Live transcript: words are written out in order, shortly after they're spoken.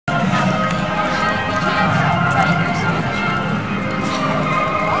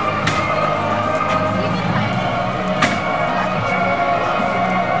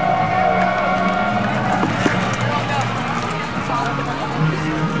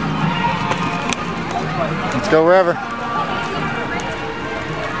Let's go wherever.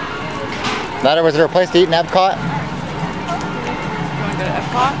 Ladder, was there a place to eat in Epcot? You want to go to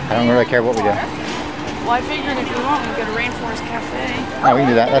Epcot? I don't really care what we do. Well, I figured if you want, we can go to Rainforest Cafe. Oh, we can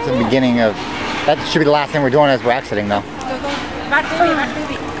do that. That's the beginning of... That should be the last thing we're doing as we're exiting, though. Go, go. Back baby, back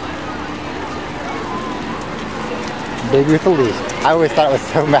baby. Baby with the leash. I always thought it was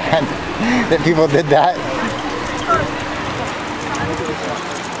so bad that people did that.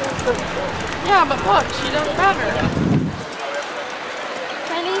 Yeah, but look, she does better.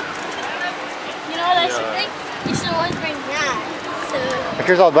 Honey, you know what I should think? You should always bring that. So. Look,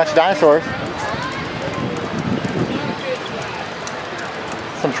 here's all a bunch of dinosaurs.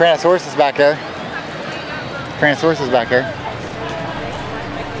 Some Tyrannosaurus back there. Tyrannosaurus back there.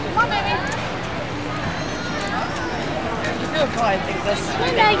 Come on, baby. You'll probably think this is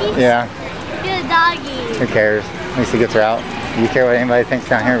Good doggy. Yeah. Good doggy. Who cares? At least he gets her out. Do you care what anybody thinks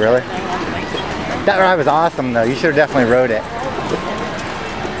down here, really? That ride was awesome, though. You should have definitely rode it.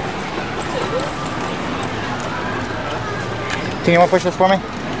 Can you want to push this for me?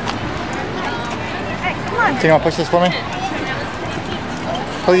 Hey, come on. Can you want to push this for me?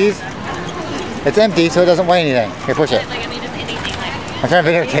 Please? It's empty, so it doesn't weigh anything. Here, push it. I'm trying to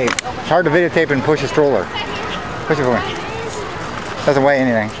videotape. It's hard to videotape and push a stroller. Push it for me. Doesn't weigh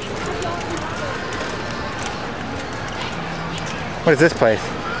anything. What is this place?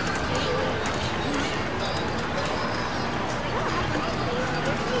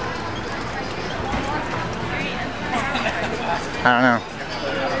 I don't know.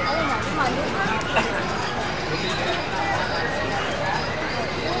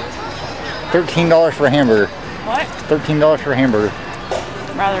 $13 for a hamburger. What? $13 for a hamburger.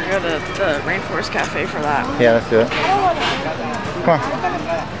 I'd rather go to the Rainforest Cafe for that. Yeah, let's do it. Come on.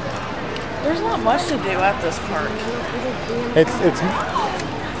 There's not much to do at this park.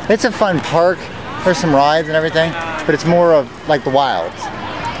 It's a fun park. There's some rides and everything, but it's more of like the wilds.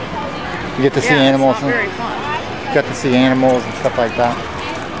 You get to see animals. It's not very fun. You get to see animals and stuff like that.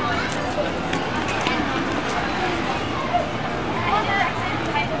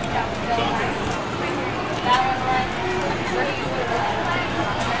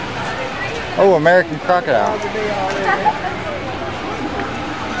 Oh, American crocodile.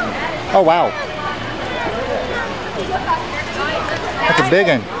 Oh, wow. That's a big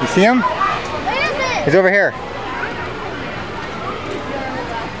one. You see him? He's over here.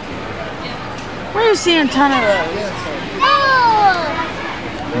 We're seeing a ton of those.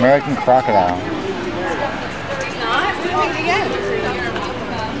 American crocodile.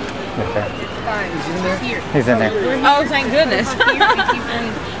 Okay. He's in there. Oh, thank goodness. I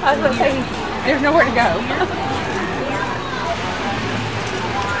was going to say, there's nowhere to go.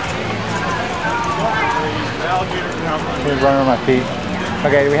 He's running on my feet.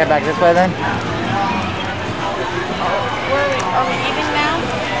 Okay, do we head back this way then? Are we eating now?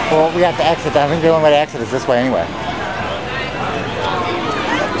 Well, we have to exit. I think the only way to exit is this way anyway.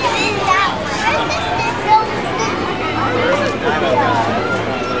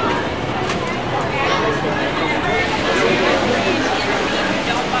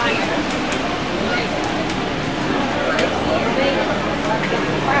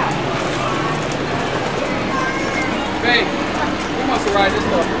 Hey, who wants to ride this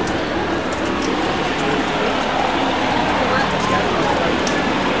stuff?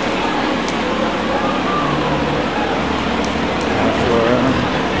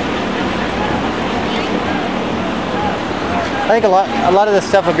 I think a lot of this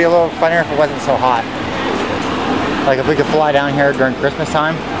stuff would be a little funnier if it wasn't so hot. Like if we could fly down here during Christmas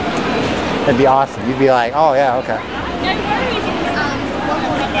time, it'd be awesome. You'd be like, oh yeah, okay.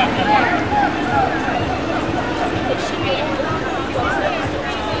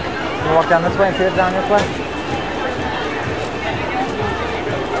 Can we walk down this way and see it down this way?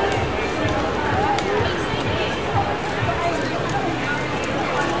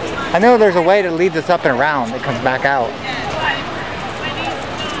 I know there's a way that leads us up and around that comes back out.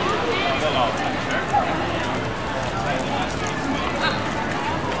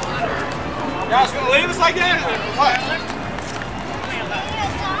 Y'all just gonna leave us like that? What?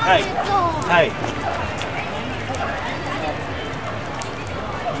 Hey, hey.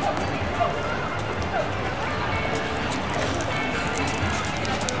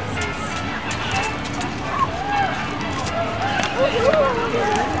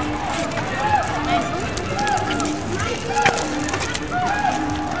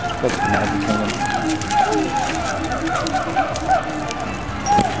 That's the Magic Kingdom.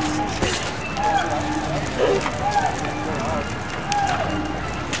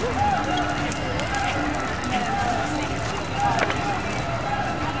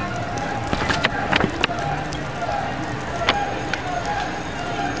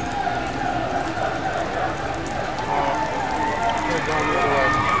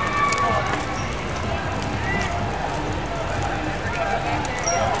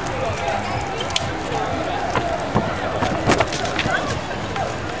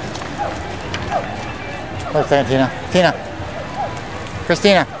 What's that, Tina? Tina.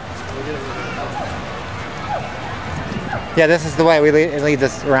 Christina. Yeah, this is the way we lead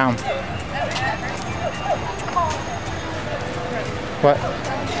this around. What?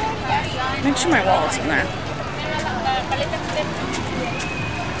 Make sure my wallet's in there.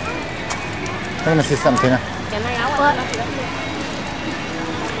 Let me see something, Tina. What?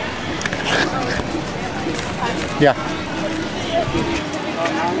 Yeah.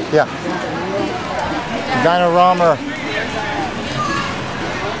 Yeah. Dino-Rama.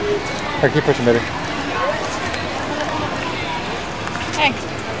 Here, keep pushing, baby. Hey.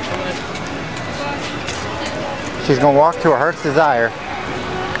 She's gonna walk to her heart's desire.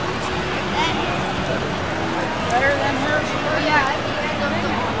 Better than her.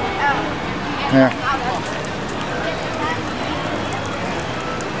 Yeah.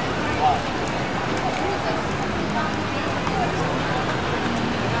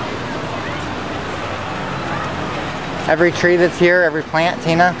 Every tree that's here, every plant,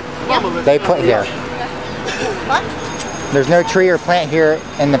 Tina, they put here. What? There's no tree or plant here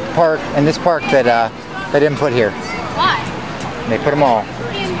in the park, in this park, that they didn't put here. Why? They put them all.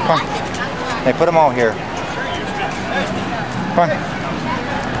 Come on. They put them all here. Come on.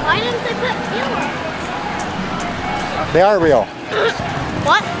 Why didn't they put real ones? They are real.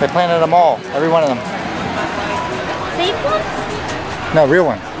 What? They planted them all, every one of them. Fake ones? No, real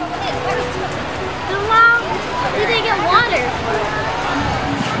ones. Then how do they get water?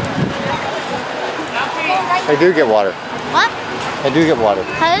 They do get water. What? They do get water.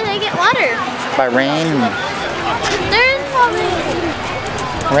 How do they get water? By rain, There's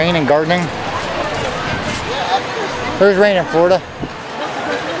no rain and gardening. There's rain in Florida.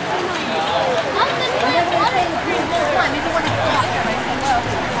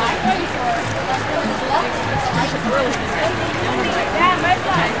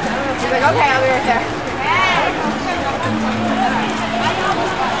 She's like, okay, I'll be right there.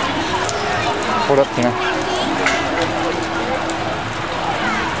 Hold up, Tina.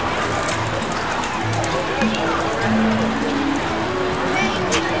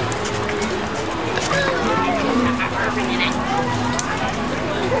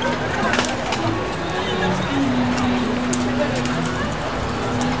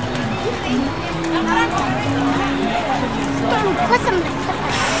 Put some.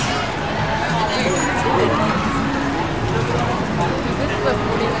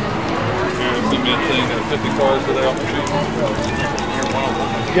 Cement thing, 50 cars to the help machine.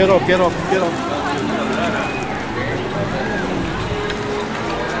 Get up, get up, get up.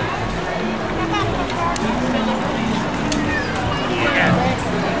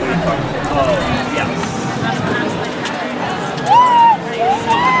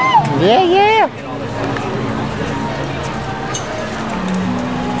 Yeah, yeah.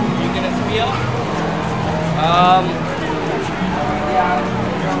 You get a meal?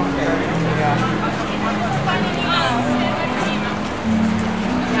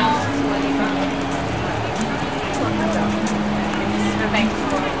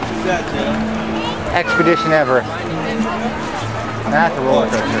 Expedition Everest. That's a roller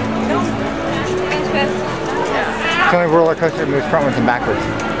coaster. It's the only roller coaster that moves frontwards and backwards.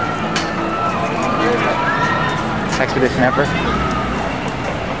 Expedition Everest.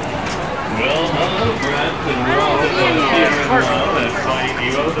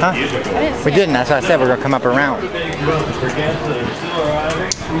 Huh? We didn't. That's what I said. We're gonna come up around.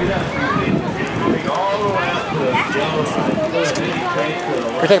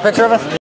 We take a picture of us?